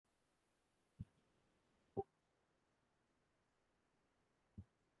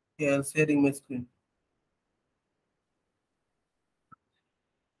Yeah, sharing my screen.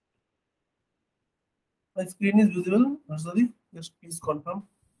 My screen is visible, Varsadi? Just please confirm.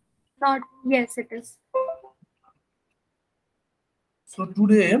 Not, yes, it is. So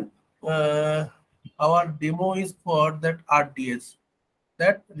today, uh, our demo is for that RDS,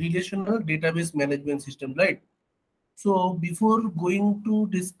 that Relational Database Management System, right? So before going to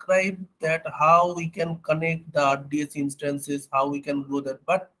describe that how we can connect the RDS instances, how we can go that,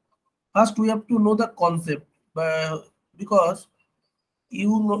 but first we have to know the concept, because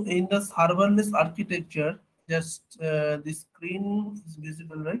you know in the serverless architecture, just the screen is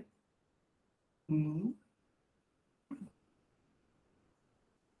visible, right? Mhm.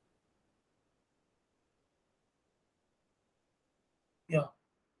 Yeah.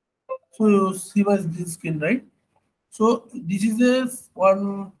 So you see my this screen, right? So this is a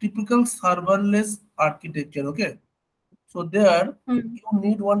one typical serverless architecture. Okay. So there Hmm. you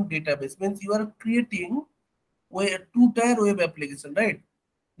need one database. Means you are creating a two-tier web application, right?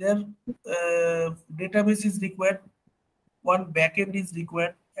 Their database is required, one backend is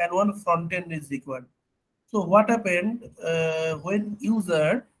required, and one front end is required. So what happened when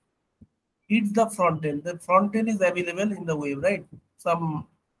user hits the front end? The front end is available in the web, right? Some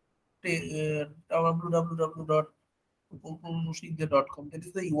www.com. That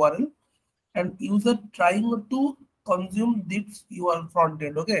is the URL, and user trying to consume this your front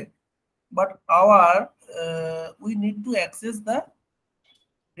end. Okay, but our we need to access the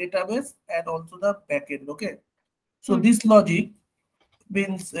database and also the backend. Okay, so Hmm. this logic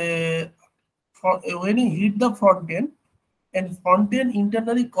means when you hit the front end, and front end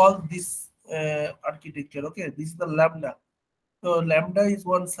internally calls this architecture. Okay, this is the lambda. So lambda is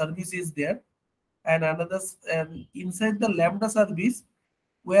one service is there, and another and inside the lambda service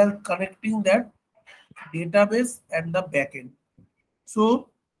we are connecting that database and the backend. So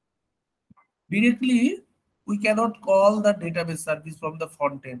directly we cannot call the database service from the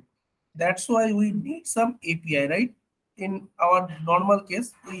front end. That's why we need some API, right? In our normal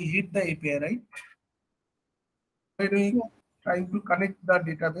case, we hit the API, right? When we Yeah. trying to connect the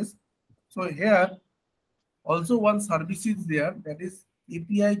database. So here also one service is there, that is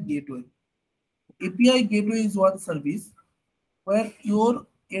API gateway. API gateway is one service where your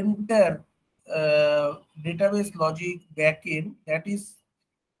entire database logic backend that is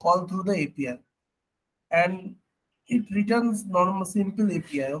called through the API, and it returns normal simple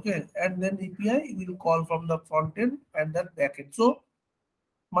API, okay, and then API will call from the front end and that backend. So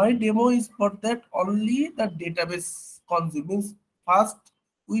my demo is for that only the database consume means first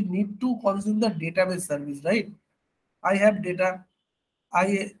we need to consume the database service, right? I have data,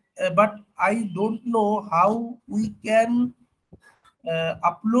 I but I don't know how we can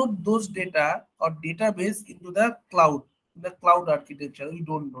upload those data or database into the cloud architecture. We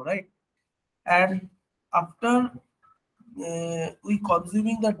don't know, right? And after we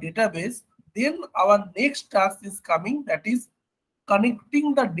consuming the database, then our next task is coming, that is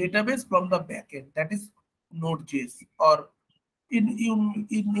connecting the database from the backend, that is Node.js, or in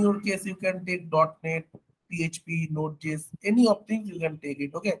your case you can take .NET, PHP, Node.js, any of things you can take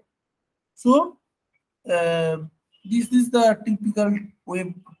it. Okay, so uh, this is the typical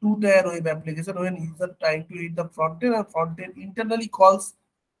web two-tier web application when user trying to hit the front end, and front end internally calls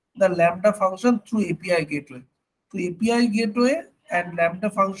the lambda function through API gateway. So API gateway and lambda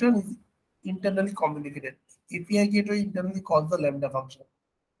function is internally communicated. API gateway internally calls the lambda function,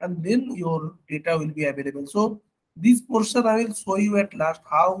 and then your data will be available. So this portion I will show you at last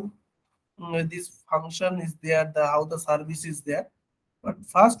how this function is there, the how the service is there. But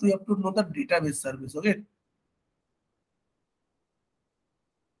first we have to know the database service. Okay,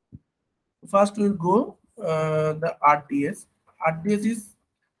 first we'll go the RDS. RDS is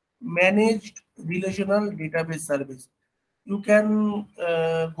Managed Relational Database Service. You can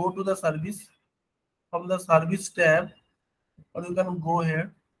go to the service from the service tab, or you can go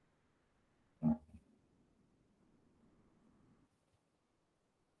here.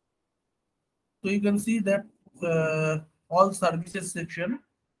 So you can see that all services section,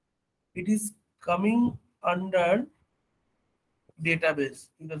 it is coming under database.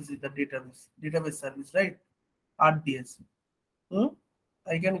 You can see the database service, right? RDS. So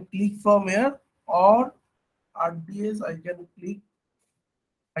I can click from here, or RDS I can click,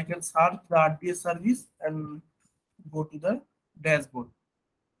 I can search the RDS service and go to the dashboard.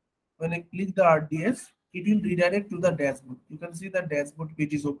 When I click the RDS, it will redirect to the dashboard. You can see the dashboard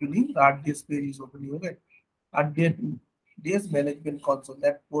page is opening, the RDS page is opening. Okay, RDS management console,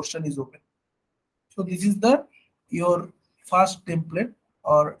 that portion is open. So this is the your first template,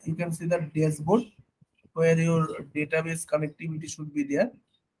 or you can see the dashboard where your database connectivity should be there.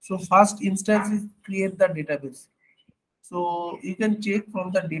 So first instance is create the database. So you can check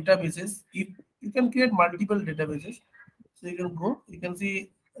from the databases if you can create multiple databases. So you can go, you can see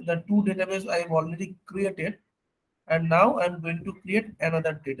the two database I have already created, and now I'm going to create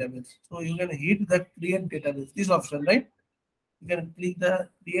another database. So you can hit the create database, this option, right? You can click the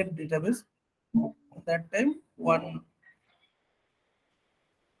create database. At that time, one,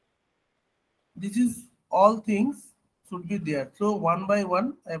 this is all things should be there. So one by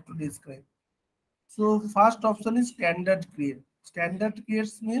one, I have to describe. So first option is standard create. Standard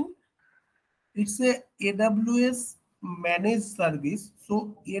creates mean it's a AWS managed service.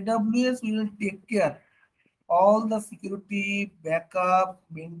 So AWS will take care all the security, backup,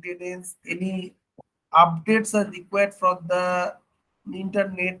 maintenance, any updates are required from the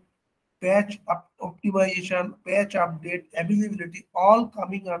internet, optimization, patch update, availability, all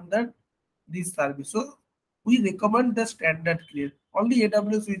coming under this service. So we recommend the standard create. Only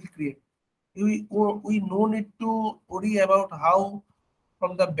AWS will create. We no need to worry about how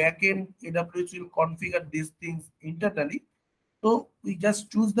from the backend AWS will configure these things internally. So we just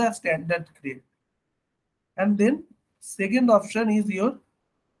choose the standard create. And then second option is your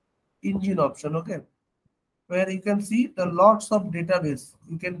engine option, okay, where you can see the lots of database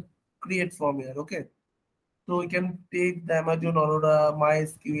you can create from here, okay. So you can take the Amazon Aurora,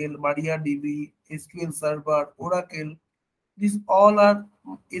 MySQL, MariaDB, SQL Server, Oracle. These all are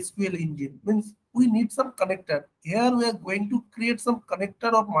SQL engine. Means we need some connector. Here we are going to create some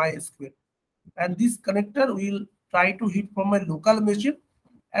connector of MySQL, and this connector will try to hit from my local machine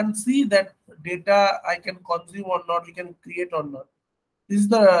and see that data I can consume or not, we can create or not. This is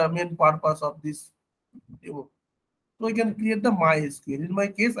the main purpose of this demo. So I can create the MySQL. In my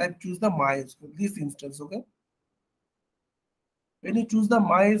case, I choose the MySQL, this instance, okay. When you choose the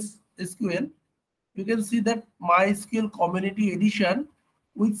MySQL, you can see that MySQL Community Edition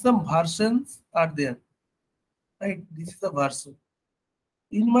with some versions are there, right? This is the version.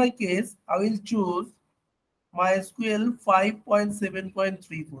 In my case, I will choose MySQL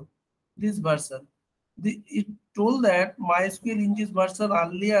 5.7.34, this version. It told that MySQL in this version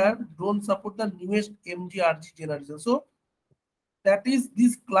earlier don't support the newest MGRG generation. So that is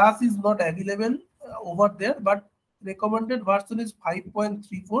this class is not available over there, but recommended version is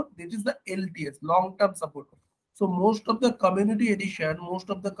 5.34. That is the LTS, long term support. So most of the community edition, most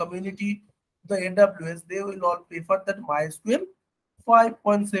of the community, the AWS, they will all prefer that MySQL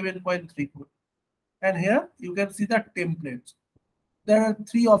 5.7.34. And here you can see the templates. There are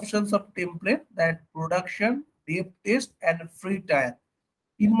three options of template, that production, dev test, and free tier.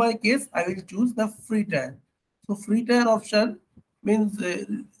 In my case, I will choose the free tier. So free tier option means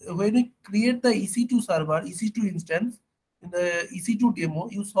when we create the EC2 server, EC2 instance, in the EC2 demo,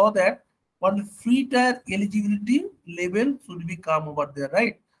 you saw that one free tier eligibility level should be come over there,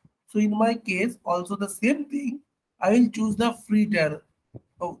 right? So in my case, also the same thing, I will choose the free tier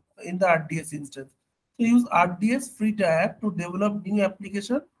in the RDS instance. So use RDS free tier to develop new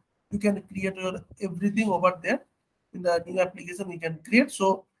application. You can create your everything over there in the new application we can create.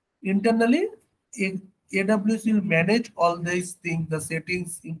 So internally, AWS will manage all these things, the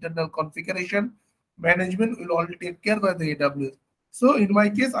settings, internal configuration, management will all take care by the AWS. So in my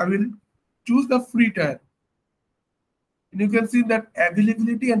case, I will choose the free tier. And you can see that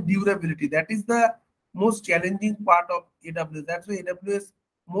availability and durability, that is the most challenging part of AWS. That's why AWS,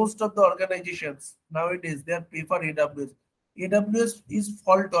 most of the organizations nowadays, they prefer AWS. AWS is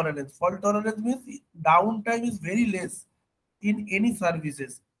fault tolerance. Fault tolerance means downtime is very less in any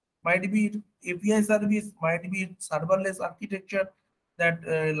services. Might be it API service, might be it serverless architecture, that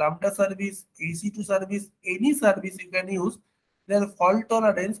Lambda service, AC2 service, any service you can use, their fault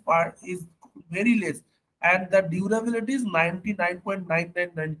tolerance part is very less, and the durability is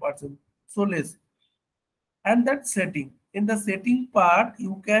 99.999%, so less. And that setting, in the setting part,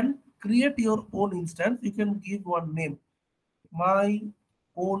 you can create your own instance. You can give one name, my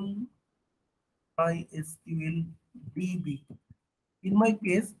own MySQL DB. In my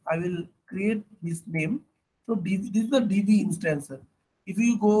case, I will create this name. So this is the DB instance. If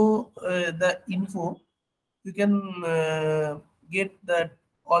you go the info, you can get that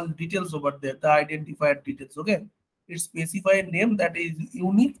all details over there, the identifier details. Okay, it's specified name that is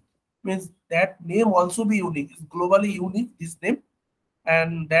unique, means that name also be unique. It's globally unique, this name,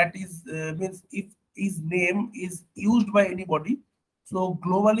 and that is means if his name is used by anybody, so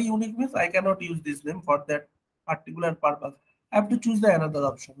globally unique means I cannot use this name for that particular purpose. I have to choose the another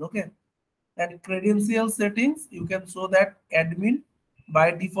option. Okay, and credential settings, you can show that admin,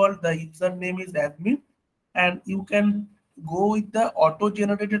 by default the username is admin, and you can go with the auto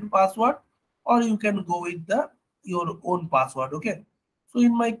generated password, or you can go with the your own password. Okay, So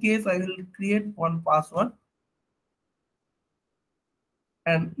in my case, I will create one password,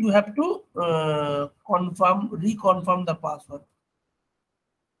 and you have to reconfirm the password.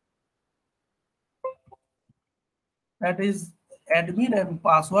 That is admin and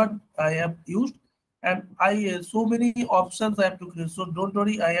password I have used, and I so many options I have to create. So don't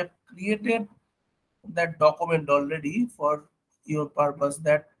worry, I have created that document already for your purpose,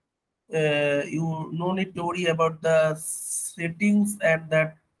 that you no need to worry about the settings and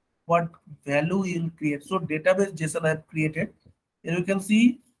that what value you'll create. So database JSON I have created, and you can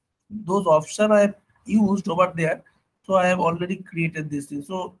see those options I have used over there. So I have already created this thing.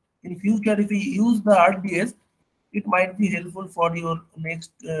 So in future, if you use the RDS, it might be helpful for your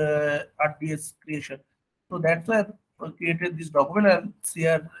next RDS creation. So that's why I created this document. I'll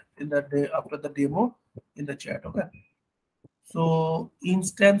share in the day after the demo in the chat. Okay. So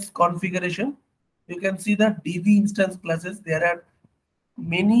instance configuration, you can see the DB instance classes. There are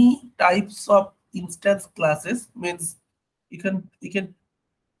many types of instance classes. Means you can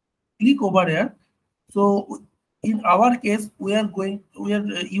click over here. So in our case, we are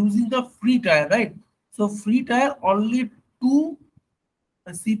using the free tier, right? So free tier only two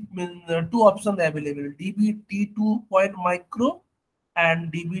two options available: DBT2 point micro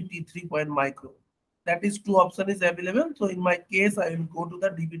and DBT3 point micro. That is two option is available. So in my case, I will go to the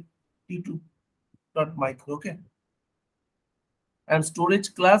DBT2 dot micro. Okay, and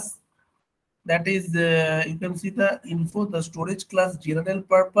storage class, that is you can see the info, the storage class general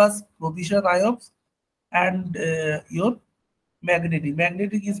purpose provision IOPS, and your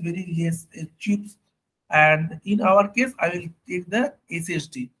magnetic is very less cheap, and in our case I will take the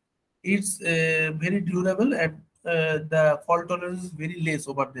SSD. It's very durable, and the fault tolerance is very less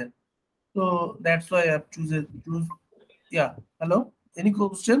over there, so that's why I have choose. Yeah, hello, any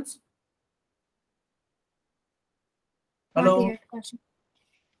questions? Not Hello. yet, Kaushik.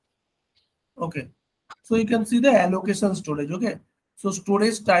 Okay, so you can see the allocation storage. Okay, so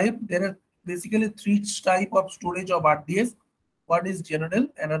storage type, there are basically three type of storage of RDS. One is general,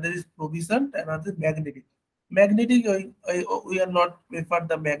 another is provision, another is magnetic. Magnetic, we are not prefer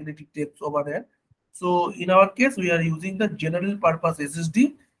the magnetic tapes over there. So in our case, we are using the general purpose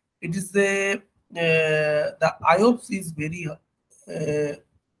SSD. It is the IOPS is very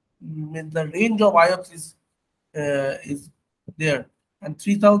the range of IOPS is there, and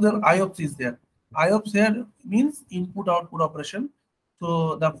 3000 IOPS is there. IOPS here means input output operation.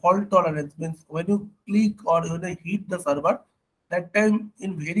 So the fault tolerance means when you click or when you hit the server, that time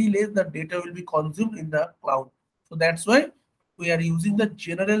in very less the data will be consumed in the cloud. So that's why we are using the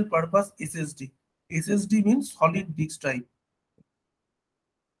general purpose SSD. SSD means solid disk drive.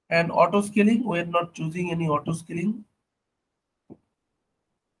 And auto scaling, we are not choosing any auto scaling.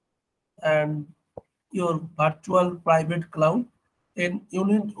 And your virtual private cloud, then you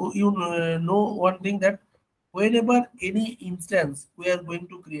know one thing, that whenever any instance we are going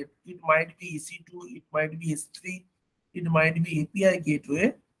to create, it might be EC2, it might be S3, it might be API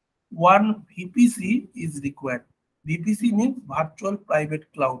gateway, one VPC is required. VPC means virtual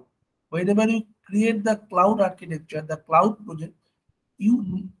private cloud. Whenever you create the cloud architecture, the cloud project,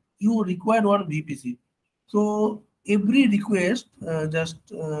 you require one VPC. So every request, just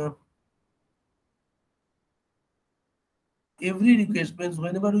every request means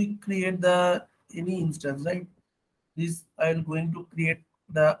whenever we create the any instance, right? This I'm going to create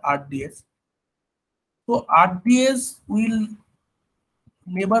the RDS. So RDS will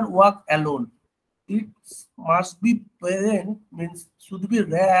never work alone. It must be parent, means should be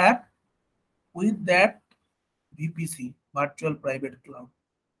wrapped with that VPC, virtual private cloud.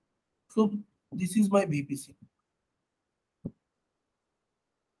 So this is my VPC.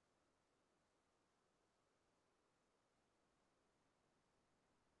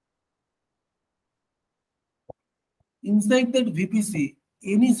 Inside that VPC,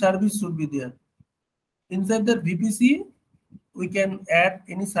 any service should be there. Inside the VPC, we can add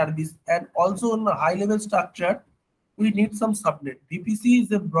any service, and also on a high level structure, we need some subnet. VPC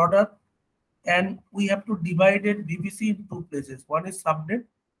is a broader, and we have to divide it VPC in two places. One is subnet.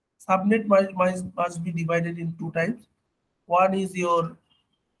 Subnet must be divided in two types. One is your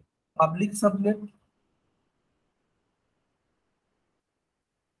public subnet,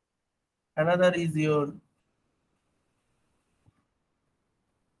 another is your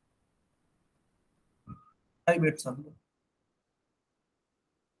private subnet.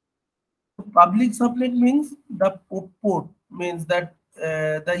 Public subnet means the port, means that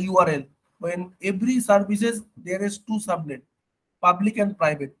the URL. When every services, there is two subnet, public and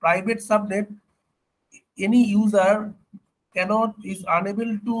private. Private subnet, any user cannot is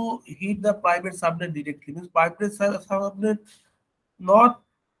unable to hit the private subnet directly. Means private subnet not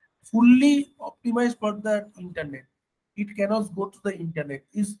fully optimized for the internet. It cannot go to the internet.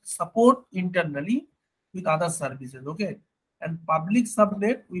 It's support internally with other services. Okay. And public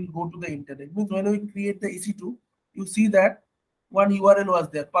subnet will go to the internet. Means when we create the EC2, you see that one URL was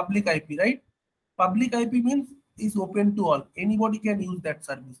there, public IP, right? Public IP means is open to all. Anybody can use that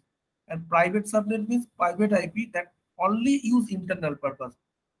service. And private subnet means private IP that only use internal purpose.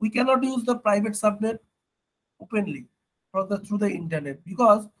 We cannot use the private subnet openly through the internet,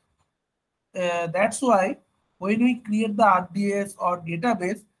 because that's why when we create the RDS or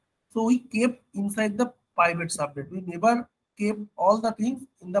database, so we kept inside the private subnet. We never kept all the things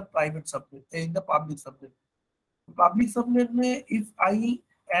in the private subnet, in the public subnet. Public subnet में if I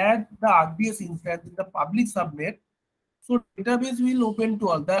add the RDS instance in the public subnet, so database will open to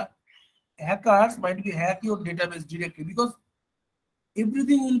all. The hackers might be hack your database directly, because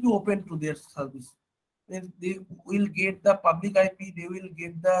everything will be open to their service. They will get the public IP, they will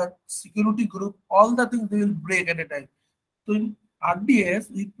get the security group, all the things they will break at a time. So in RDS,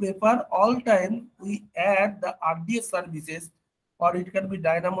 we prefer all time we add the RDS services, or it can be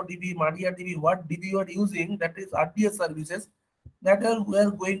DynamoDB, MariaDB, what DB you are using, that is RDS services that are we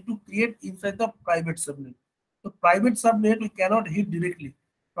are going to create inside the private subnet. So private subnet we cannot hit directly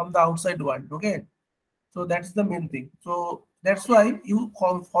from the outside world. Okay. So that's the main thing. So that's why you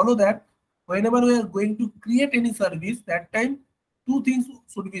follow that whenever we are going to create any service, that time two things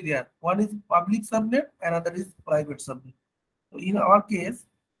should be there. One is public subnet, another is private subnet. So in our case,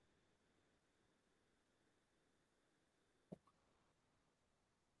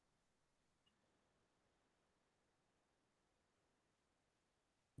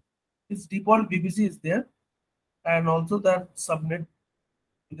 its default BBC is there, and also that subnet,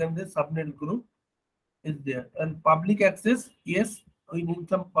 you can say subnet group is there. And public access, yes, we need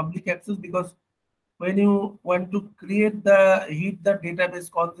some public access, because when you want to create the hit the database,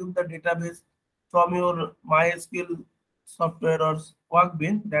 consume the database from your MySQL software or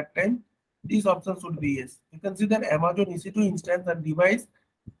Workbench, that time these options would be yes. You can see that Amazon EC2 instance and device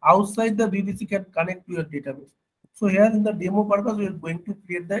outside the BBC can connect to your database. So here in the demo purpose, we are going to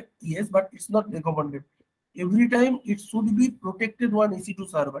create the yes, but it's not recommended. Every time it should be protected one EC2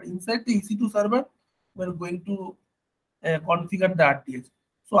 server. Inside the EC2 server, we're going to configure the RDS.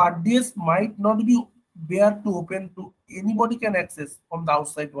 So RDS might not be there to open to anybody can access from the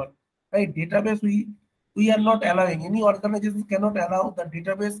outside world. Right? Database we are not allowing, any organization cannot allow the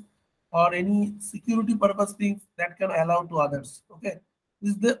database or any security purpose things that can allow to others. Okay.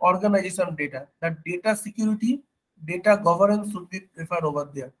 This is the organization data. That data security, data governance should be preferred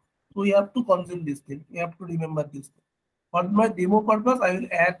over there. So we have to consume this thing. We have to remember this thing. For my demo purpose, I will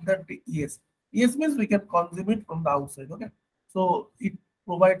add the yes. Yes means we can consume it from the outside. Okay. So it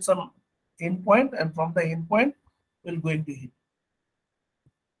provides some endpoint, and from the endpoint, we're going to hit.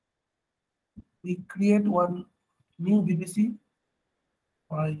 We create one new BBC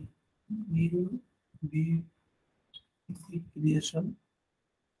by new BBC creation.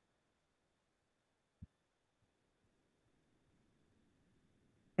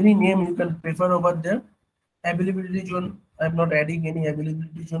 Any name you can prefer over there. Availability zone, I'm not adding any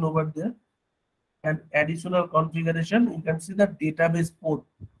availability zone over there. And additional configuration, you can see the database port.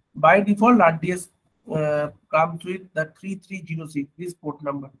 By default, RDS comes with the 3306, this port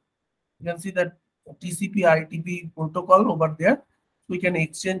number. You can see that TCP ITP protocol over there. We can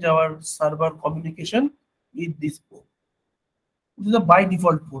exchange our server communication with this port. This is a by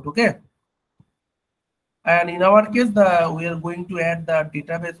default port, okay? And in our case, we are going to add the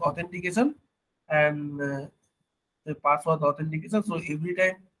database authentication and the password authentication. So every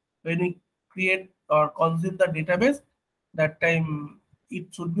time when we create or consume the database, that time it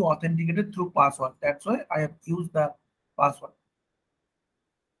should be authenticated through password. That's why I have used the password.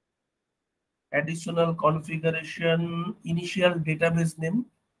 Additional configuration, initial database name,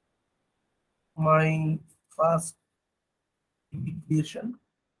 my first creation.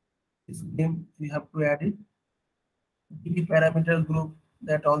 This name we have to add it. DB parameter group,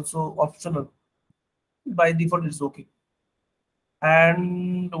 that also optional. By default, it's okay.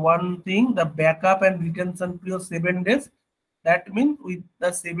 And one thing, the backup and retention period 7 days. That means with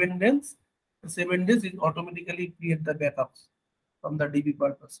the 7 days it automatically create the backups from the DB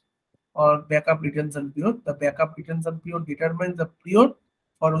purpose. Or backup retention period. The backup retention period determines the period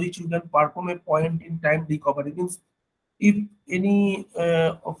for which you can perform a point in time recovery. Means if any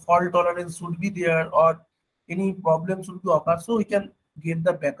fault tolerance should be there or any problem should be occur, so we can get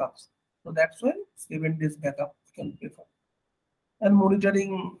the backups. So that's why 7 days backup we can prefer. And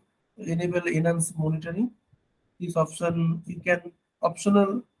monitoring, enable enhance monitoring. This option you can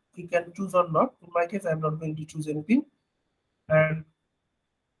optional, you can choose or not. In my case, I'm not going to choose anything. And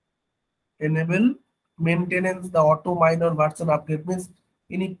enable maintenance, the auto minor version upgrade means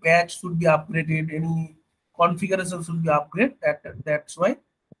any patch should be upgraded, any configuration should be upgraded. That's why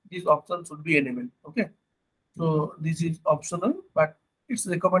this option should be enabled. Okay, so this is optional, but it's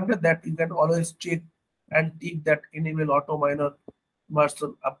recommended that you can always check and tick that enable auto minor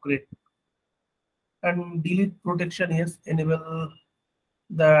version upgrade. And delete protection, yes, enable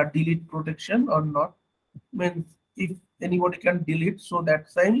the delete protection or not. Means if anybody can delete, so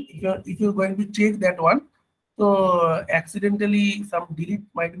that time if you're going to check that one, so accidentally some delete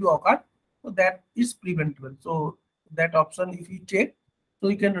might be occurred, so that is preventable. So that option if you check, so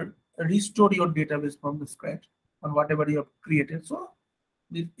you can restore your database from the scratch on whatever you have created. So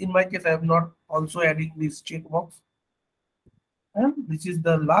in my case I have not also adding this checkbox. And this is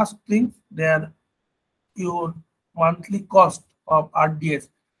the last thing there, your monthly cost of RDS,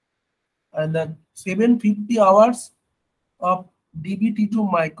 and then 750 hours of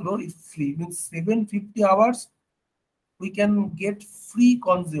DBT2 micro is free. Means 750 hours we can get free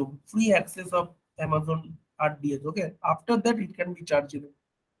access of Amazon RDS. Okay, after that it can be chargeable.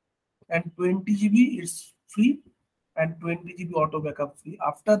 And 20 GB is free, and 20 GB auto backup free.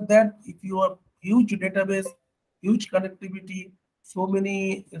 After that, if you have huge database, huge connectivity, so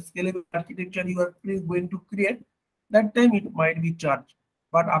many scalable architecture you are going to create, that time it might be charged.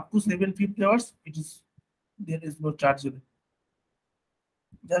 But up to 750 hours, there is no chargeable.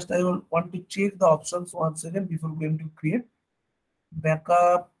 Just I will want to check the options once again before going to create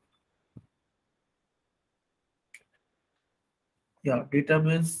backup. Yeah,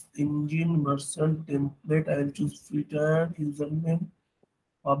 database engine version template. I will choose filter username.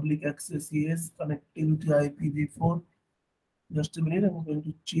 Public access, yes. Connectivity IPv4. Just a minute, I'm going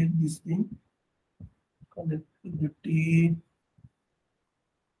to check this thing. Connectivity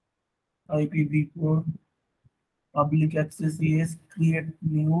IPv4. Public access, yes. Create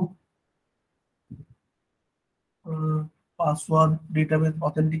new uh, password database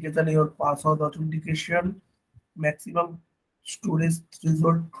authentication. Your password authentication. Maximum storage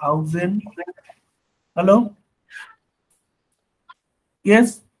threshold 1000. Hello.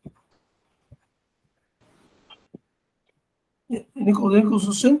 Yes. Any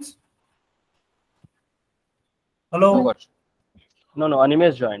questions? No Hello. question. No,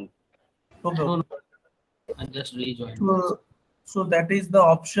 Animesh joined. Okay. No, Okay. no, I just rejoined. So that is the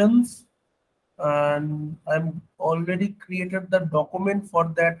options, and I'm already created the document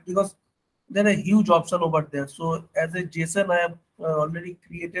for that because there are huge option over there. So as a JSON, I have already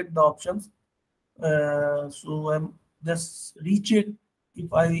created the options. So I'm just recheck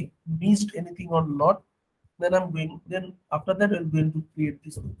if I missed anything or not. Then I'm going. Then after that, I'm going to create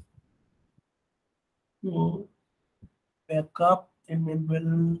this. So backup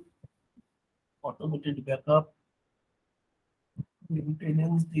enable automated backup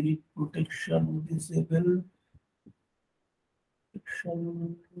maintenance delete protection disable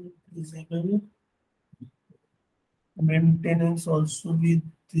protection disable. Maintenance also be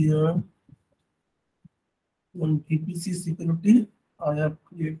there. On VPC security, I have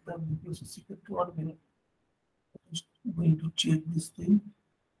created the VPC security. 1 minute. Just going to check this thing.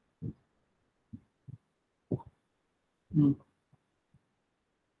 Hmm.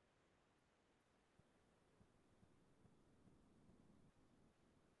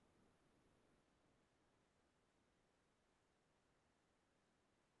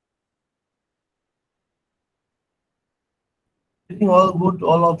 I think all good,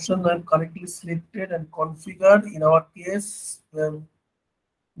 all options are correctly selected and configured. In our case, we're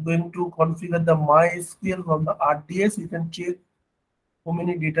going to configure the MySQL from the RDS. You can check how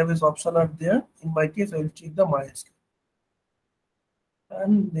many database options are there. In my case, I will check the MySQL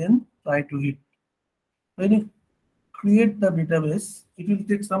and then try to hit. When you create the database, it will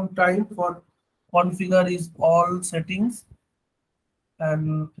take some time for configure is all settings,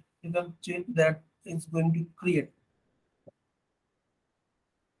 and you can check that it's going to create.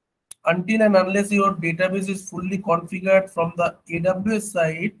 Until and unless your database is fully configured from the AWS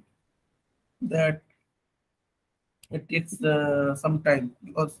side, that it takes some time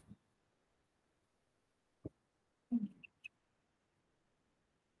because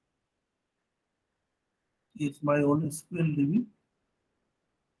it's my own SQL DB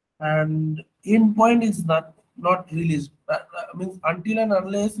and endpoint is not released. That means until and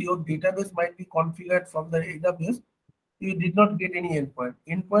unless your database might be configured from the AWS, you did not get any endpoint.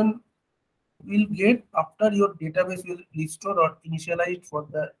 Endpoint will get after your database will restore or initialize for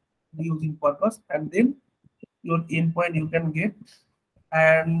the using purpose, and then your endpoint you can get,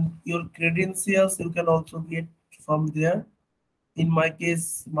 and your credentials you can also get from there. In my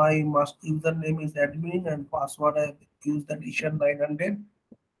case, my username is admin and password I use that Ishan 900.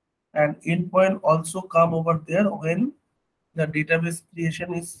 and endpoint also come over there when the database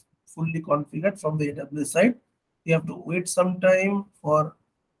creation is fully configured from the AWS side. You have to wait some time for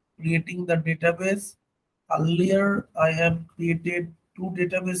creating the database. Earlier, I have created two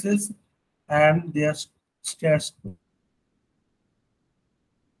databases and they are stats.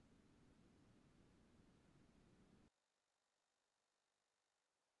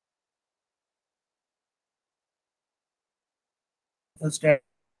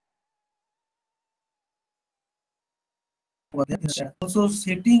 Also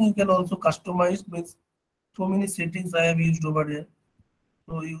setting you can also customize, means so many settings I have used over here.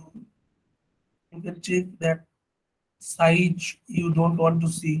 So you can check that size you don't want to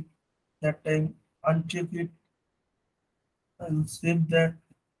see, that time uncheck it and save that,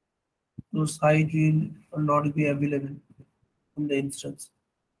 so size will not be available in the instance.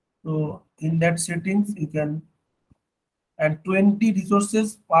 So in that settings you can, and 20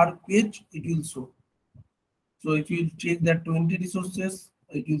 resources per page it will show. So if you check that 20 resources,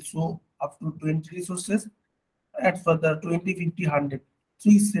 it will show up to 20 resources. At further 20, 50, 100.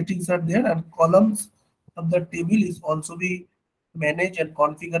 Three settings are there, and columns of the table is also be managed and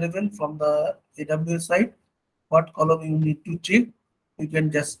configurable from the AWS side. What column you need to check, you can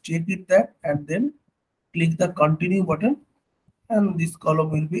just check it that and then click the continue button, and this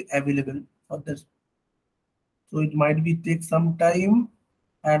column will be available for this. So it might be take some time,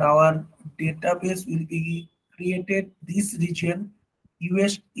 and our database will be created. This region,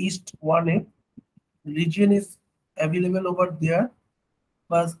 US East 1A region is available over there,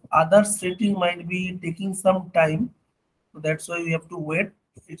 but other setting might be taking some time. So that's why we have to wait.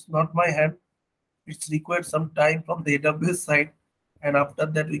 It's not my hand. It's required some time from the AWS side, and after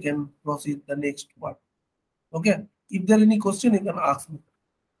that we can proceed the next part. Okay. If there any question, you can ask me.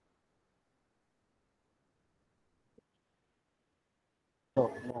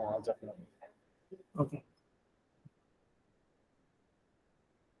 No, no, as of now. Okay.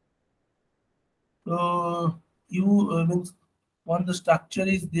 So you means once the structure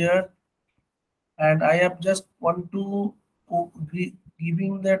is there, and I have just want to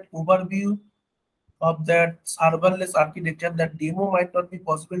giving that overview of that serverless architecture. That demo might not be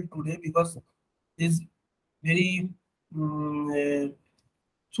possible today because is very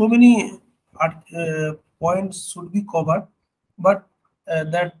so many points should be covered, but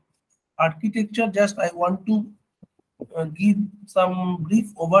that architecture just I want to give some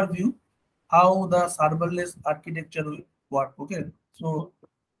brief overview how the serverless architecture will work. Okay, so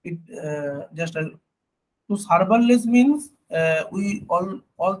it just so serverless means we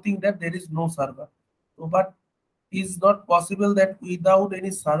all think that there is no server. So, but it's not possible that without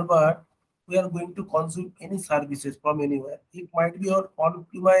any server we are going to consume any services from anywhere. It might be your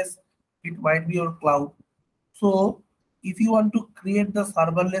on-premise, it might be your cloud. So, if you want to create the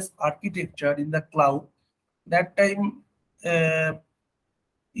serverless architecture in the cloud, that time uh,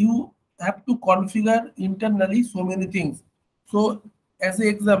 you have to configure internally so many things. So as an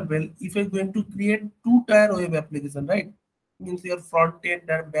example, if you're going to create two-tier web application, right? Means your front end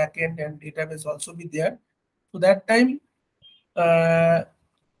and back end and database also be there. So that time uh,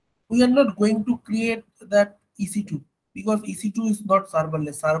 we are not going to create that EC2 because EC2 is not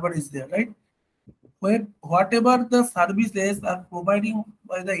serverless. Server is there, right? When whatever the services are providing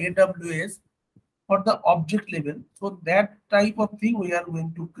by the AWS for the object level, so that type of thing we are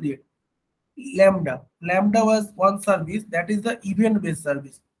going to create. Lambda. Lambda was one service, that is the event-based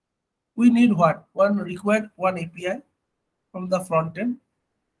service. We need what? One required one API from the front end.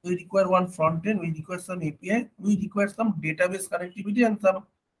 We require one front end, we require some API, we require some database connectivity and some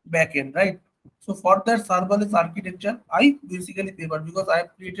backend, right? So for that serverless architecture, I basically favor because I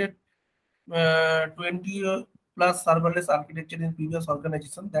have created 20 plus serverless architecture in previous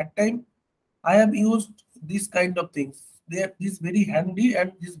organization. That time I have used this kind of things. They are this very handy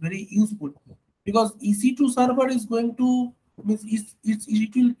and this very useful because EC2 server is going to means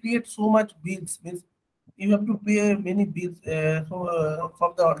it will create so much bills, means you have to pay many bills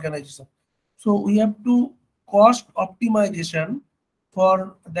from the organization. So we have to cost optimization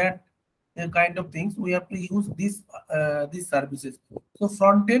for that kind of things. We have to use these services. So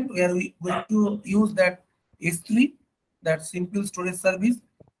front end we are going to use that S3, that simple storage service,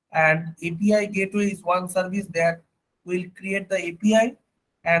 and API gateway is one service that will create the API,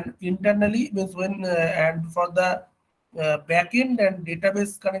 and internally means when and for the backend and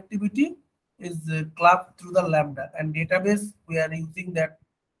database connectivity is clubbed through the Lambda, and database we are using that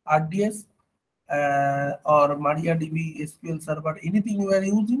RDS or MariaDB SQL Server, anything we are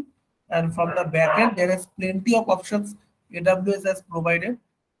using. And from the backend, there is plenty of options AWS has provided.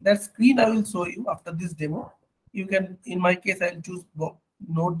 That screen I will show you after this demo. You can, in my case, I'll choose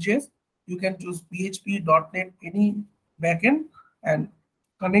Node.js. You can choose PHP, .NET, any backend, and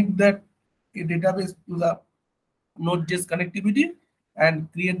connect that database to the Node.js connectivity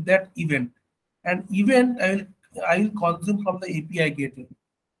and create that event. And event I will consume from the API gateway.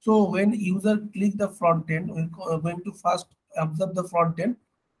 So when user click the front end, we're going to first observe the front end,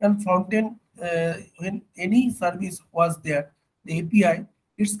 and front end when any service was there, the API,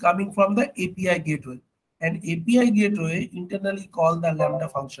 it's coming from the API gateway, and API gateway internally call the Lambda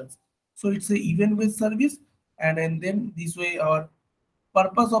functions. So it's a event-based service, and then this way our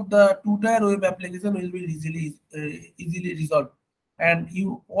purpose of the two-tier web application will be easily resolved. And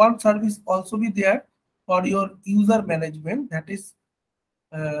you one service also be there for your user management, that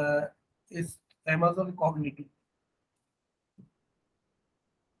uh, is Amazon Cognitive.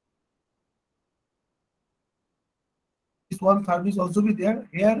 This one service also be there.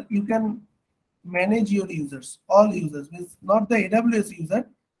 Here you can manage your users, all users, means not the AWS user,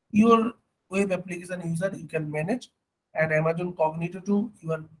 your web application user you can manage. And Amazon Cognitive too,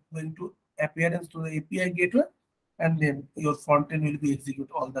 you are going to appearance to the API gateway, and then your front end will be execute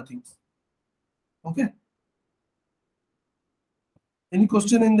all the things. Okay. Any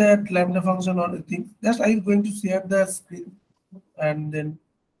question in that Lambda function or anything? Just I'm going to share the screen, and then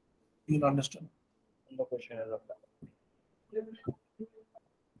you'll understand. No question as of now.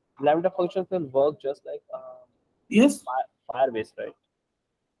 Lambda functions will work just like Yes. Firebase, right?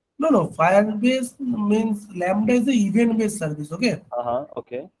 No. Firebase means Lambda is the event-based service. Okay.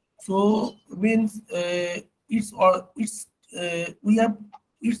 Okay. So means we have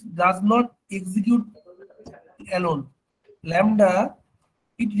it does not execute alone. Lambda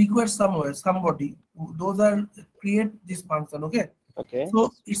it requires somebody. Those are create this function. Okay. Okay.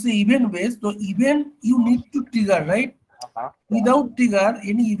 So it's the event based. So event you need to trigger, right? Uh-huh. Without trigger,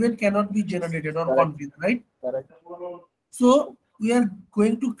 any event cannot be generated or Correct. configured, right? Correct. So we are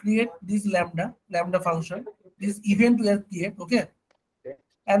going to create this lambda function. This event we are create, okay? Okay.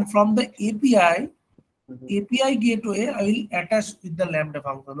 And from the API, Mhm. API gateway, I will attach with the lambda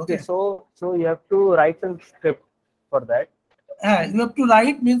function, okay? Okay. So you have to write some script for that. You have to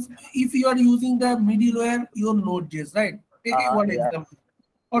write means if you are using the middleware, your Node.js, right? Take one Yeah. example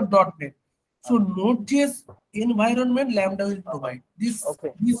or .NET. So Node.js environment lambda will provide this.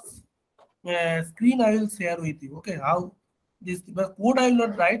 Okay. This screen I will share with you. Okay, how this the code I will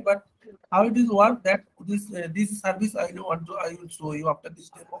not write, but how it is work that this service I will show you after this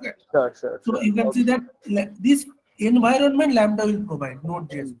step. Okay, Sure. so you can see that this environment lambda will provide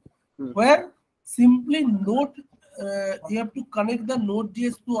Node.js, Hmm. where simply Node you have to connect the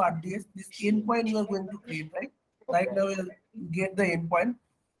Node.js to RDS. This endpoint you are going to create, right? Right now you get the endpoint,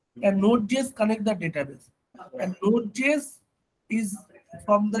 and Node.js connect the database, and Node.js is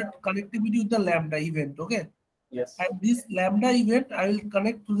from the connectivity with the Lambda event, okay? Yes. And this Lambda event, I will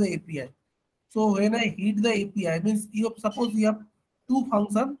connect to the API. So when I hit the API, means suppose you have two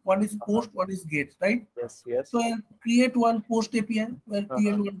functions, one is post, one is get, right? Yes. So I'll create one post API, I'll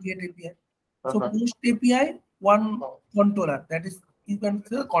create one get API. So Uh-huh. post API, one controller, that is you can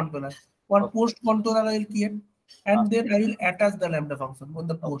say controller. One post controller I will create, and then I will attach the Lambda function on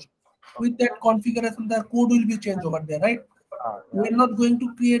the post. With that configuration, the code will be changed over there, right? We are not going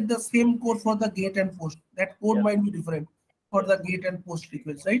to create the same code for the get and post. That code Yeah. might be different for the get and post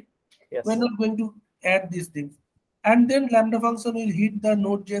request, right? Yes. We're not going to add these things. And then Lambda function will hit the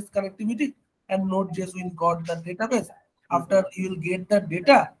Node.js connectivity, and Node.js will got the database. After you will get the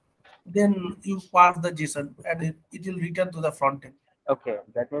data, then you pass the JSON, and it will return to the front end. Okay.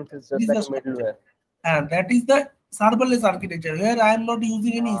 That means it's This just is like the a structure. middleware. And that is the serverless architecture, where I am not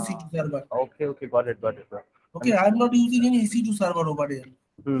using any EC2 server. Okay. Got it. Bro. Okay, I'm not using any EC2 server over here.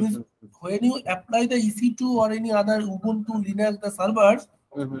 Means when you apply the EC2 or any other Ubuntu, Linux, the servers,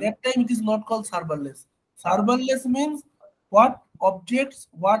 that time it is not called serverless. Serverless means what objects,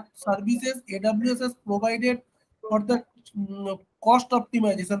 what services AWS has provided for the cost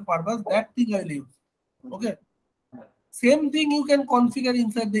optimization purpose, that thing I will use. Okay. Same thing you can configure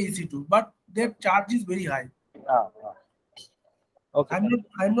inside the EC2, but their charge is very high. Okay.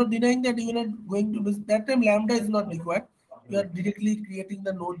 I'm not denying that you are not going to that time Lambda is not required. You are directly creating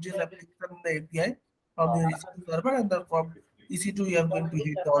the Node.js application in the API from your EC2 server, and the from EC2 you are going to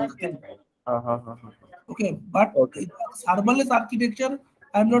hit all the things. Okay, but Okay. in the serverless architecture,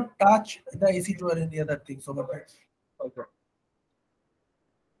 I'm not touch the EC2 or any other things over there. Okay.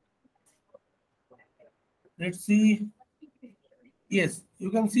 Let's see. Yes,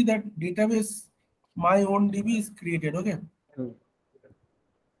 you can see that database my own DB is created. Okay,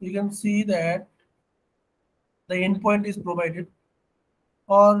 you can see that the endpoint is provided,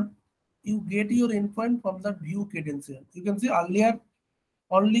 or you get your endpoint from the view credential. You can see earlier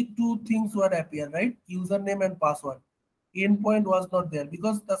only two things were appear, right? Username and password. Endpoint was not there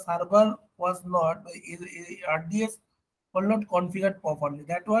because the server was not, RDS was not configured properly.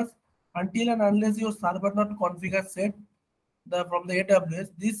 That was until and unless your server not configured set the from the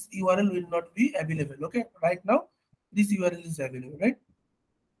AWS, this URL will not be available. Okay, right now this URL is available, right?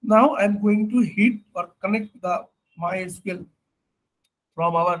 Now I'm going to hit or connect the MySQL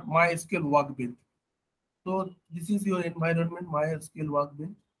from our MySQL workbench. So this is your environment, MySQL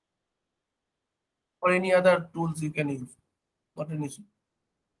workbench, or any other tools you can use. Not an issue.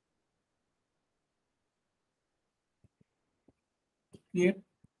 Create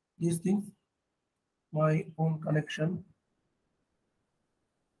these things, my own connection.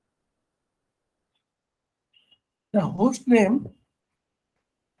 The host name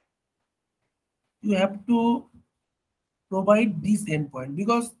you have to provide this endpoint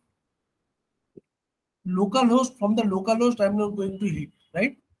because localhost from the localhost I'm not going to hit,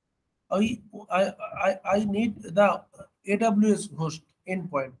 right? I I need the AWS host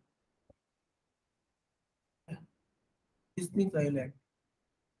endpoint. These things I like.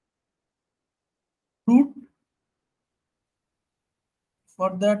 Root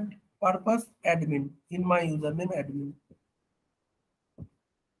for that purpose admin in my username admin.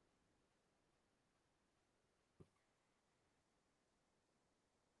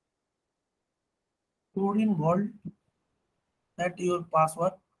 Store in vault that your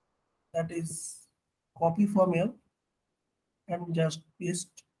password that is copy from here and just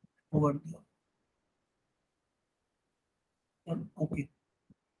paste over there and okay.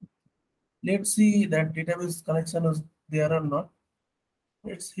 Let's see that database connection is there or not.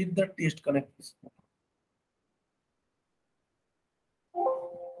 Let's hit the test connect.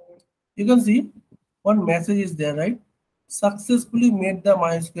 You can see one message is there, right? Successfully made the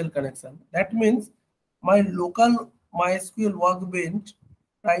MySQL connection. That means my local MySQL workbench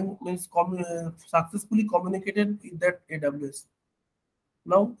time means successfully communicated with that AWS.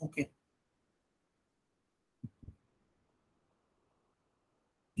 Now, okay.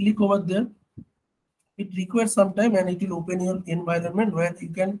 Click over there. It requires some time and it will open your environment where you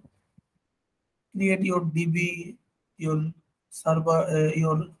can create your DB, your server,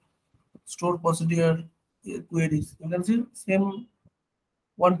 your store procedure queries. You can see same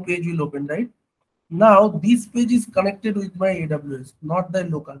one page will open, right? Now this page is connected with my AWS, not the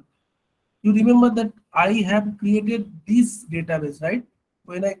local. You remember that I have created this database, right?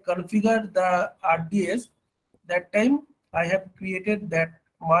 When I configure the RDS, that time I have created that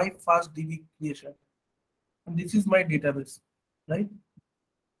my first DB creation. And this is my database, right?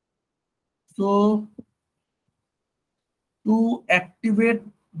 So to activate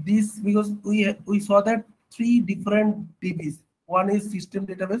this, because we saw that three different DBs. One is system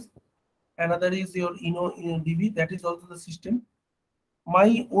database, another is your DB, that is also the system.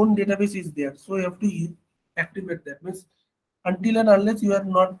 My own database is there, so you have to activate that. Means until and unless you are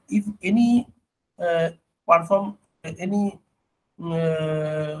not, if any perform any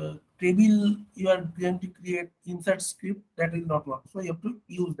table you are going to create insert script, that will not work. So you have to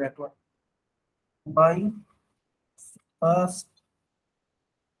use that one. My first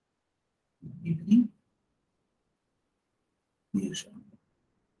DB creation.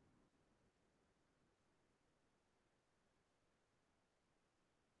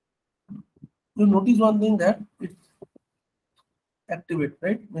 You notice one thing that it's activate,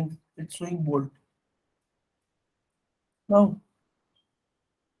 right? Means it's showing bold. Now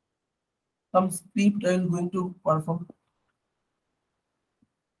some script I am going to perform.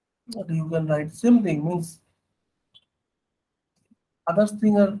 Or you can write same thing, means other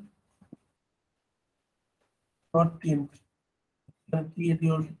thing are not changed. You can create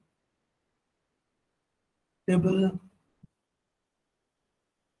your table,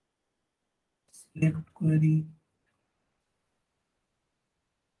 select query,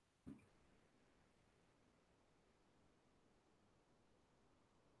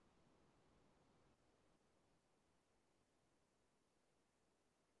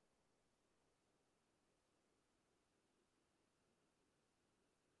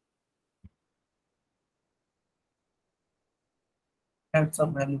 add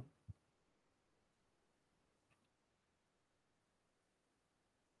some value.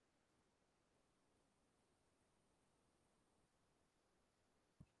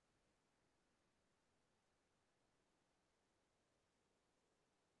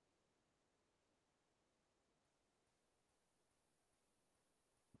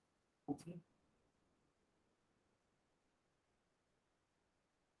 Okay.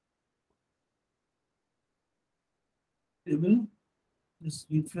 Table, just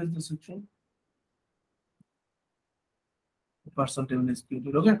refresh the section. percent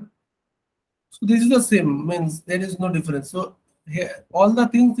executed. Okay. So this is the same, means there is no difference. So here all the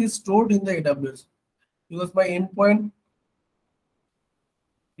things is stored in the AWS because my endpoint,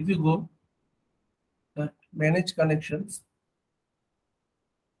 if you go manage connections,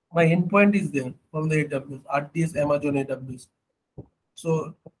 my endpoint is there from the AWS, RDS Amazon AWS.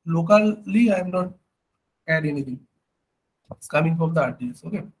 So locally I'm not add anything. It's coming from the RDS.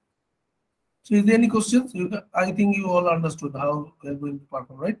 Okay. So is there any questions? I think you all understood how we are going to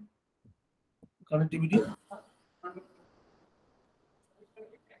perform, right? Connectivity.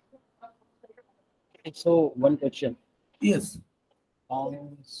 So one question. Yes.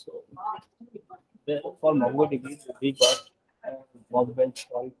 So for MongoDB, we got a workbench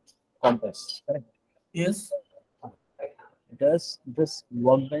called Compass. Correct? Yes. Does this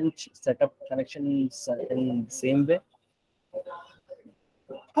workbench setup connection in the same way?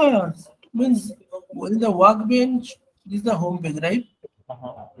 Ah, means in the workbench, this is the home page, right?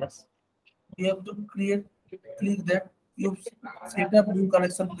 Yes. You have to click that. You set up new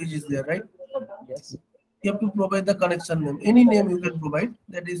connection page is there, right? Yes. You have to provide the connection name. Any name you can provide.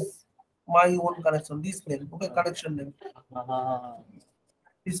 That is my own connection. This name, okay, connection name.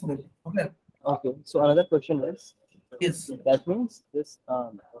 This name, okay. Okay. So another question is, Yes. that means this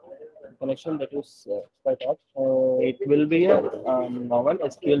connection that is set up, it will be a normal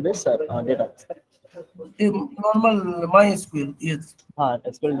SQL based data. A normal MySQL, yes.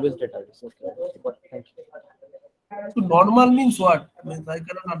 SQL based database. Okay. Thank you. So normal means what? Means I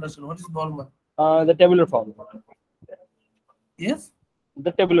cannot understand. What is normal? The tabular format. Yes.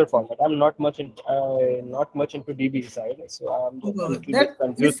 The tabular format. I'm not much into DB side, so I'm just a Okay. little bit That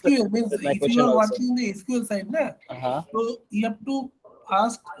confused SQL means with my if you question are also. working the SQL side, na, Uh-huh. so you have to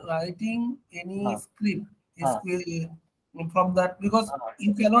first writing any script SQL from that because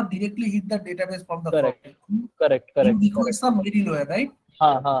you cannot directly hit the database from the front Correct. end. Correct. You Correct. require Correct. some middleware, right?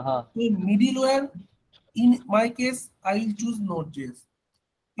 So middleware, in my case, I will choose Node.js.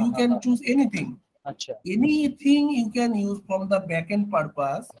 You can choose anything. Acha. Anything you can use from the backend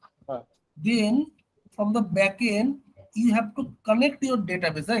purpose. Then from the backend, you have to connect your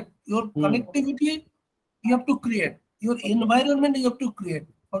database, right? Your connectivity you have to create. Your environment you have to create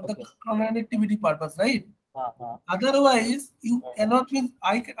for the connectivity purpose, right? Otherwise, you cannot mean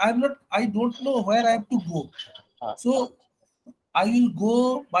I don't know where I have to go. So I will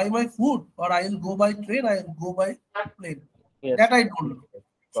go by my food or I will go by train, I will go by plane. Yes. That I don't know.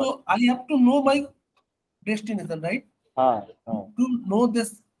 So I have to know my destination, right? To know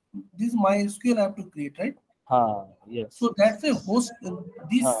this my skill I have to create, right? Yes. So that's a host.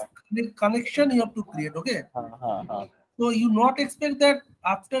 This connection you have to create, okay? So you not expect that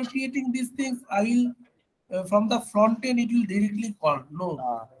after creating these things, I will from the front end it will directly call. No,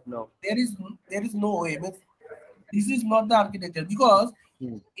 No. there is no way. Means this is not the architecture because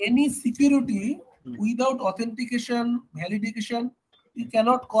any security without authentication, validation, you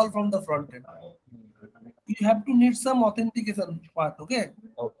cannot call from the front end. You have to need some authentication part, okay?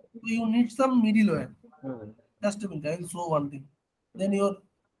 Okay. So you need some middleware. Just a minute, I will show one thing. Then your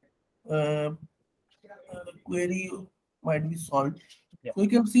uh, query might be solved. Yeah. So you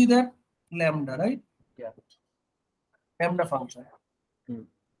can see that lambda, right? Yeah. Lambda function. Hmm.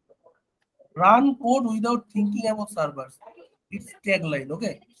 Run code without thinking about servers. It's tagline,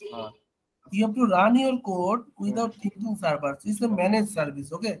 okay? You have to run your code without thinking servers. It's a managed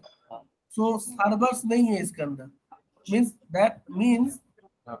service, okay? So servers nahi hai iske andar. Means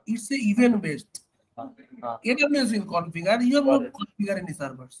it's a event based. AWS will configure. You have Got not it. configure any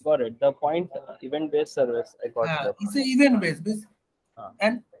servers. Got it. The point event based service. I got that. It's a event based.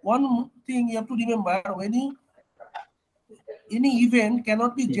 And one thing you have to remember when you any event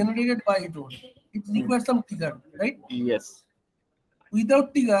cannot be generated by its own. It requires some trigger, right? Yes.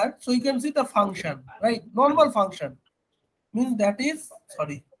 Without trigger, so you can see the function, right? Normal function means that is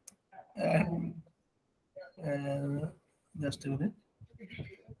sorry. And just a minute.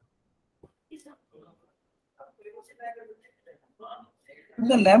 In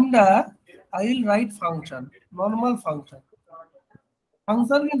the lambda, I will write function, normal function.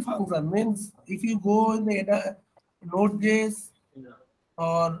 Function means if you go in the Node.js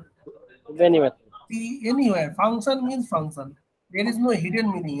or Anyway. anywhere, function means function. There is no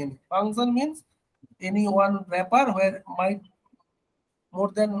hidden meaning in it. Function means any one wrapper where might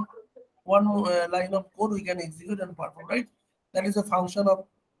more than one line of code we can execute and perform, right? That is a function of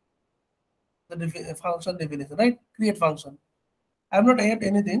the function definition, right? Create function. I have not added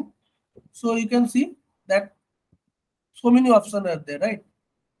anything. So you can see that so many options are there, right?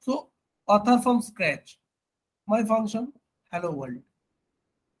 So author from scratch. My function, hello world.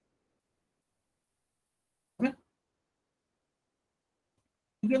 Okay.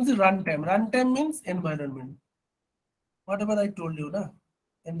 You can see runtime. Runtime means environment. Whatever I told you, na,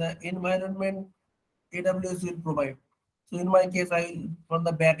 in the environment, AWS will provide. So in my case, I will, from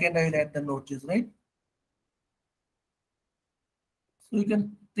the backend, I will add the Node.js, right? So you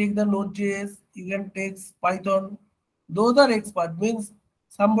can take the Node.js, you can take Python. Those are expert, means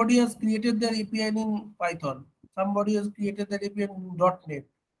somebody has created their API in Python. Somebody has created their API in .NET,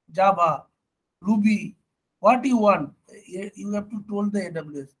 Java, Ruby. What you want, you have to told the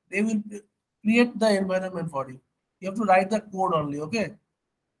AWS. They will create the environment for you. You have to write the code only, okay?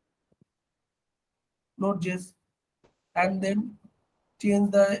 Node.js. And then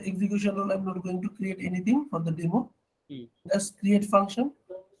change the execution rule. I'm not going to create anything for the demo. Just create function.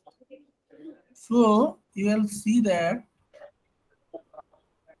 So you will see that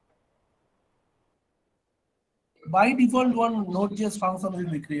by default one Node.js function will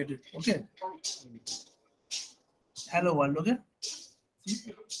be created. Okay. Hello world. Okay.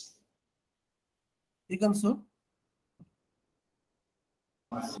 See? You can show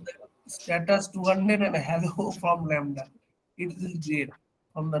status 200 and hello from Lambda. It will create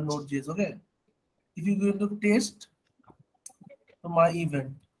from the Node.js. Okay. If you go to test my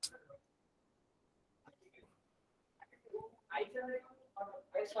event,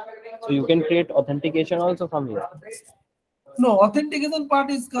 So you can create authentication also from here. no, authentication part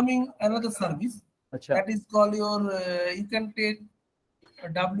is coming another service. Acha. That is called your. You can take a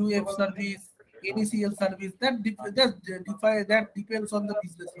WF service, NECL service. That depends on the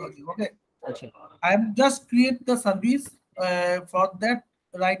business logic. Okay. Acha. I am just create the service for that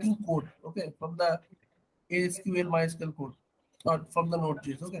writing code. Okay, from the ASQL MySQL code or from the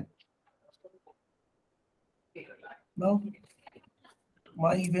Node.js. Okay. Now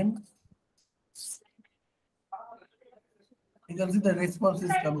my event, you can see the response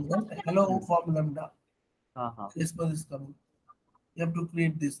is coming. Right? Hello from Lambda. Response is coming. You have to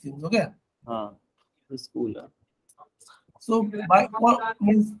create these things. Okay. It's cool. So by what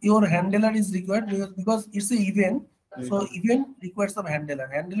means your handler is required because it's an event. So event requires some handler.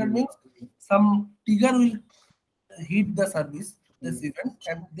 Handler means some trigger will hit the service, this event,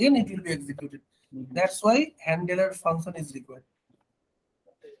 and then it will be executed. That's why handler function is required.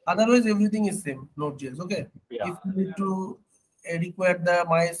 Otherwise, everything is same. Node.js. Okay. Yeah. If you need to require the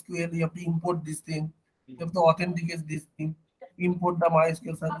MySQL, you have to import this thing. You have to authenticate this thing. Import the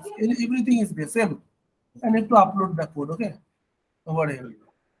MySQL service. Everything is the same. And you have to upload the code. Okay. Over here.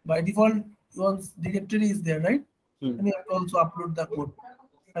 By default, once directory is there, right? And you have to also upload the code.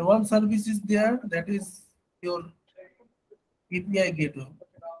 And one service is there, that is your API gateway.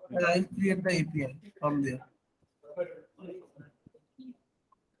 And I'll create the API from there.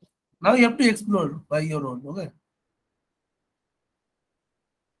 Now you have to explore by your own. Okay.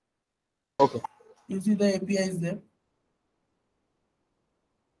 Okay. You see the API is there.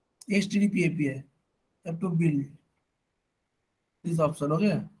 HTTP API. You have to build this option.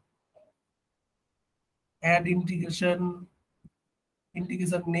 Okay. Add integration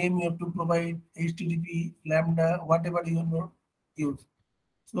name you have to provide HTTP lambda whatever you know use.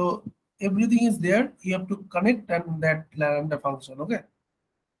 So everything is there. You have to connect and that lambda function. Okay.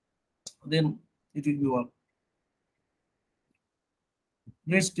 Then it will be work.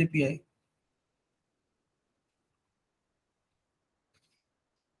 REST API.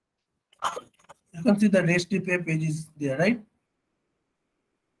 You can see the REST API page is there, right?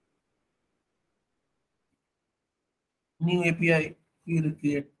 New API, you will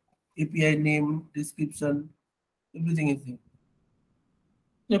create API name, description, everything is there.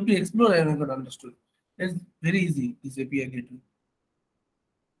 You have to explore and you can understand. It's very easy, this API gateway.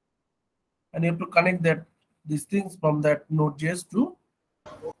 And you have to connect that these things from that Node.js to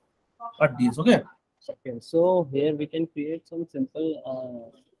RDS. Okay. Okay. So here we can create some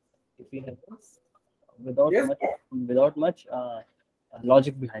simple if we have this, Yes. without much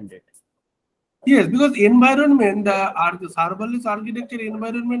logic behind it. Yes, because environment, the serverless architecture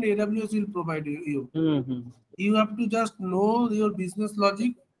environment, AWS will provide you. You have to just know your business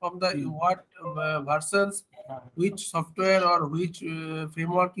logic from the what versions, which software or which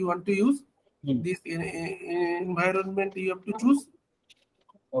framework you want to use. This environment you have to choose.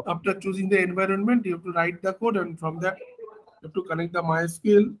 Okay. After choosing the environment, you have to write the code, and from that, you have to connect the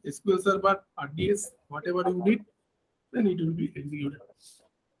MySQL, SQL Server, RDS, whatever you need, then it will be executed.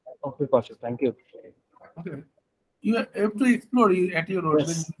 Okay, Kaushik, thank you. Okay. You have to explore at your own.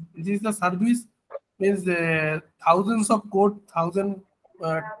 Yes. This is the service means thousands of code, thousand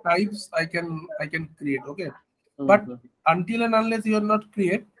types I can create. Okay, but until and unless you are not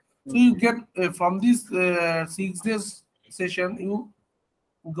create, so you get from this 6 days session you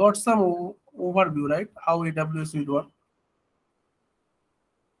got some overview, right? How AWS will work.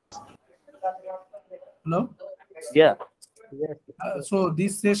 Hello. Yeah. Yes. So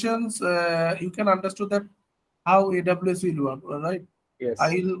these sessions, you can understand that how AWS will work, all right?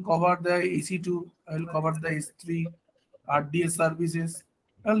 I Yes. will cover the EC2, I will cover the S3, RDS services,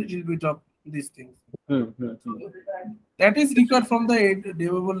 a little bit of these things. So that is required from the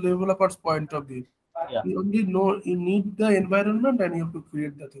developer's point of view. Yeah. You only know you need the environment and you have to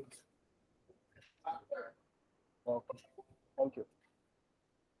create the things. Okay. Thank you.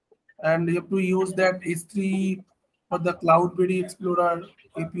 And you have to use that S3 for the CloudBerry Explorer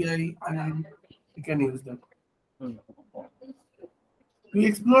API, and you can use that. Hmm. We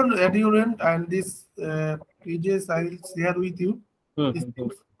explored Adurant and these pages I will share with you these Hmm.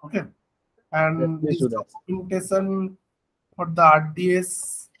 things. Okay. Yes, And please this do that. documentation for the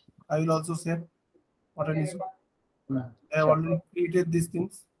RDS I will also share. What an issue. Hmm. I have Sure. already created these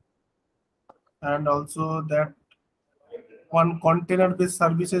things. And also that one container based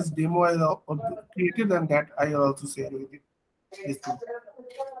services demo I created, and that I will also share with you. This thing.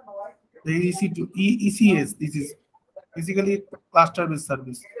 The EC2, ECS, this is basically cluster based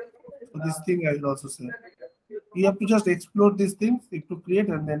service. So this thing I will also share. You have to just explore these things you have to create,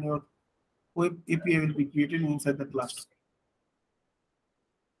 and then your web API will be created inside the cluster.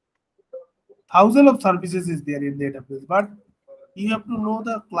 Thousands of services is there in the database, but you have to know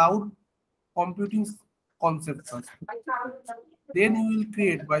the cloud computing concept first. Then you will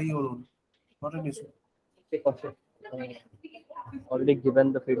create by your own. Not an issue. Okay. Already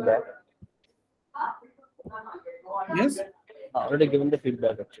given the feedback. Yes? Already given the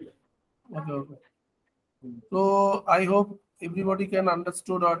feedback actually. Okay, okay. So I hope everybody can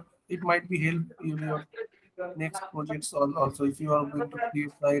understood, or it might be help in your next projects also if you are going to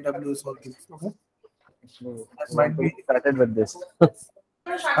create the AWS all things. Okay? Actually, That want might to be. get started with this.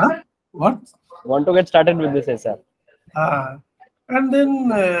 Huh? What? Want to get started with this, sir. And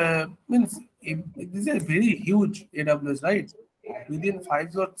then means this is a very huge AWS, right? Within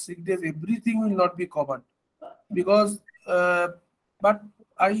 5 or 6 days, everything will not be covered because. But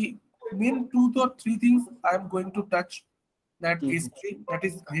I mean 2 or 3 things I am going to touch. That S3 that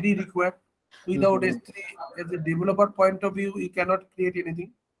is very required. Without S3, as a developer point of view, you cannot create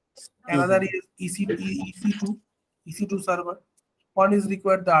anything. Another is EC2, EC2 server. One is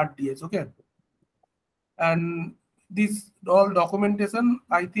required the RDS. Okay, and this all documentation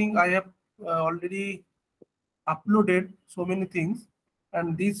I think I have already uploaded so many things,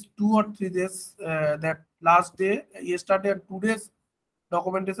 and these 2 or 3 days, that last day yesterday and today's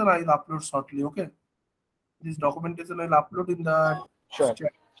documentation I will upload shortly. Okay, this documentation I will upload in the Sure.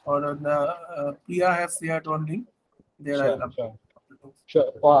 chat, or in the Priya has shared one link there. I will Sure. upload.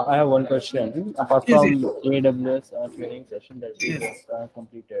 Sure. Sure. I have one question. Apart Yes, from yes, AWS training session that we yes. just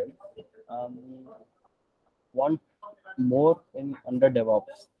completed, um, want more in under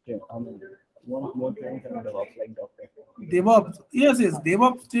DevOps. I mean, want more training under DevOps like Doctor. DevOps, yes, yes,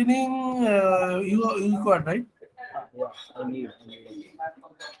 DevOps training, you got right. Yeah, I need.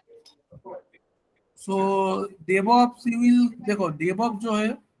 So DevOps you will देखो DevOps जो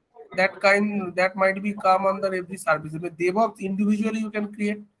है that might be come under every service. But DevOps individually you can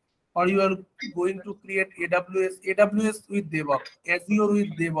create, or you are going to create AWS with DevOps, Azure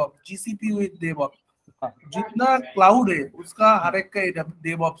with DevOps, GCP with DevOps. हाँ जितना cloud है उसका हर एक का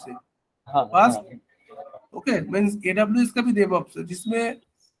DevOps है हाँ बस. हाँ. ओके मींस AWS का भी DevOps है जिसमें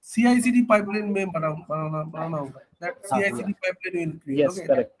CI/CD पाइपलाइन में बनाना होगा. That हाँ, CI/CD pipeline will create. yes, Okay,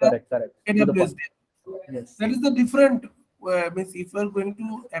 correct, that's correct, correct. the To the AWS. point. Yes, That is the different means if you are going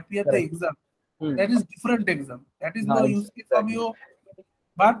to appear the correct. exam, Hmm. that is different exam. That is हाँ, the use case of exactly. you.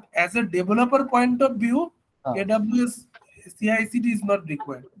 But as a developer point of view, हाँ. AWS CI/CD is not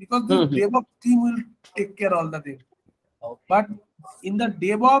required because this Hmm. DevOps team will take care all the thing. Okay. But in the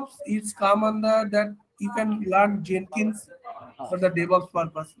DevOps, it's come under that you can learn Jenkins for the DevOps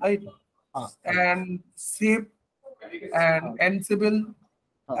purpose, right? हाँ. And Shape and Ansible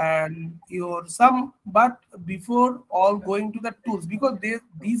हाँ. and your some. But before all going to the tools, because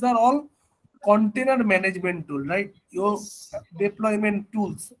these are all container management tool, right? Your deployment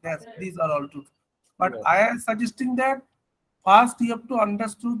tools, yes, these are all tools. But Yes. I am suggesting that first you have to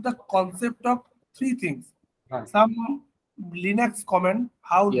understand the concept of three things. हाँ. Some Linux command,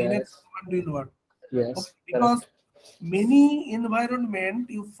 how Linux Yes. command will work. Yes. Okay, because many environment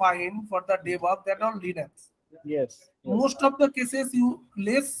you find for the DevOps that are Linux. Yes. Most of the cases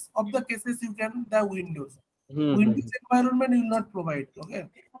less of the cases you can the Windows. Hmm. Windows environment will not provide. Okay.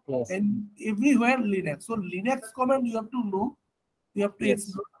 Yes. And everywhere Linux. So Linux command you have to know, you have to Yes.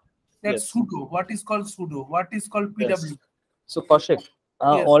 explore that Yes. sudo, what is called sudo, what is called Yes. PW. So Kaushik,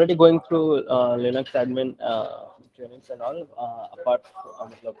 Yes. already going through Linux admin Unix and all, apart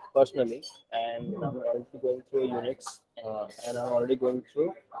personally, and I'm already going through Unix, and I'm already going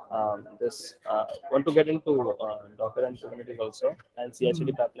through this. Want to get into Docker and Kubernetes also, and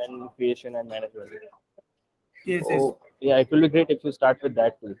CI/CD Hmm. pipeline creation and management. Yes, yes. So yeah, it will be great if you start with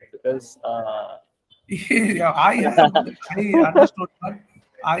that too, because Yeah, I understood, but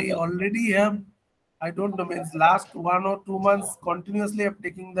I already have, I don't know, means last 1 or 2 months continuously I'm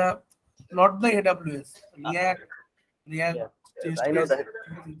taking the, not the AWS, React, yeah, yes, I know Space. that.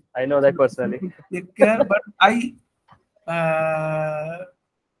 I know So that personally. take care, but uh,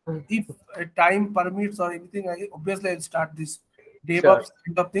 if time permits or anything, I obviously I'll start this Sure. DevOps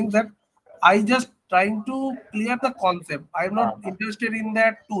kind of thing that I just trying to clear the concept. I'm not Uh, interested in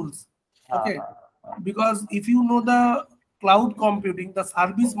that tools. Okay, uh, because if you know the cloud computing, the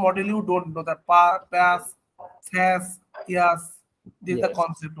service model you don't know the PaaS, SaaS, yes, this is the yes.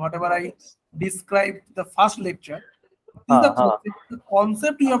 concept. Whatever I Yes. described the first lecture, this is the concept. The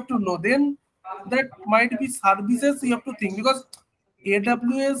concept you have to know. Then that might be services you have to think because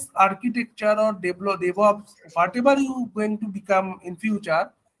AWS architecture or DevOps, whatever you going to become in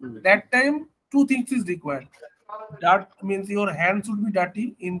future, Mm, that time two things is required. That means your hands should be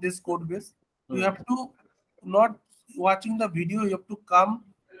dirty in this code base. You mm, have to not watching the video, you have to come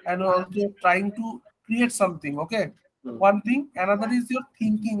and also trying to create something. Okay. mm. One thing, another is your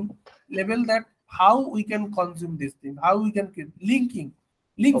thinking level that how we can consume this thing, how we can create link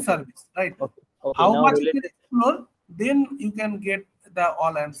Okay. service, right? Okay. Okay. How Now much you can related. explore, then you can get the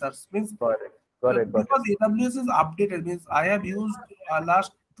all answers. Means Got it. Got it. Got because it. AWS is updated, means I have used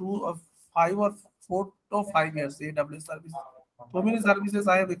last 5 or 4 to 5 years AWS service. So many services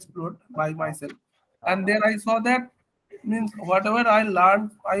I have explored by myself, and then I saw that means whatever I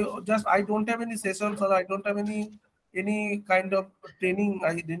learned, I don't have any sessions or I don't have any kind of training.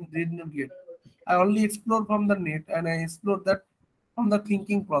 I didn't get. I only explore from the net and I explored that from the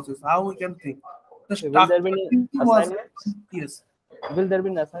thinking process, how we can think. The Okay, will there be structured any thinking was assignments? yes. Will there be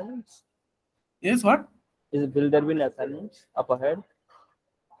any assignments? Yes, what? Will there be any assignments up ahead?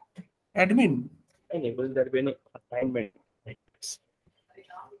 Admin. Any? Will there be any assignment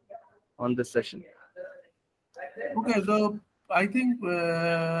on this session? Okay, so I think all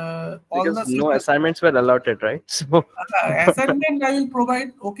the Because no sessions, assignments were allotted, right? So. assignment I will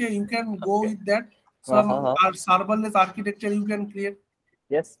provide. Okay, you can go with that. Some Uh-huh. serverless architecture you can create.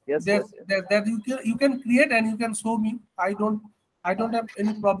 Yes. Yes. That, Yes. Yes. that you can create and you can show me. I don't have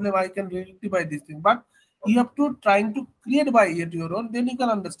any problem. I can rectify this thing. But you have to trying to create by it your own. Then you can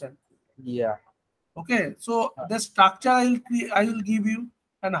understand. Yeah. Okay, so the structure I will give you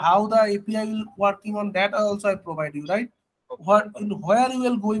and how the API will working on that also I provide you, right? What in where you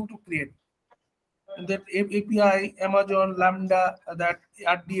will going to create and that API, Amazon, Lambda, that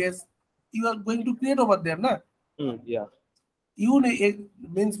RDS, you are going to create over there, na? Yeah. It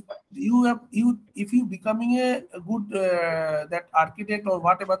means you have you if you becoming a good that architect or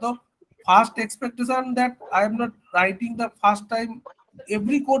whatever the first expectation that I am not writing the first time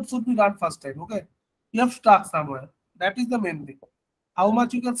every code should be run first time. Okay, you have stuck somewhere. That is the main thing. How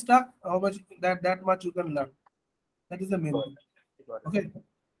much you can stuck, how much that much you can learn. That is the main Got thing. it. Got it. Okay,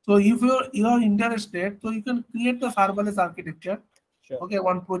 so if you are interested, so you can create the serverless architecture. Sure. Okay,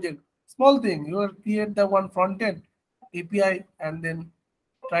 one project, small thing. You will create the one front end API and then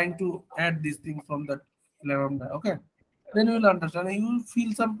trying to add these things from that Lambda. Okay, then you will understand. You will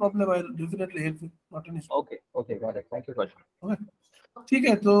feel some problem. I will definitely help you. Not an issue. Okay. Okay. Got it. Thank you, Coach. Okay, ठीक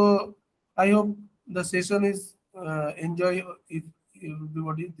है. So I hope the session is enjoy if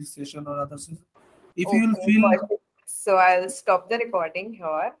everybody this session or other session. If you will Okay, feel got it. So I'll stop the recording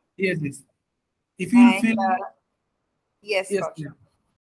here. yes, yes. If you will And feel yes, yes, Kaushik. yeah.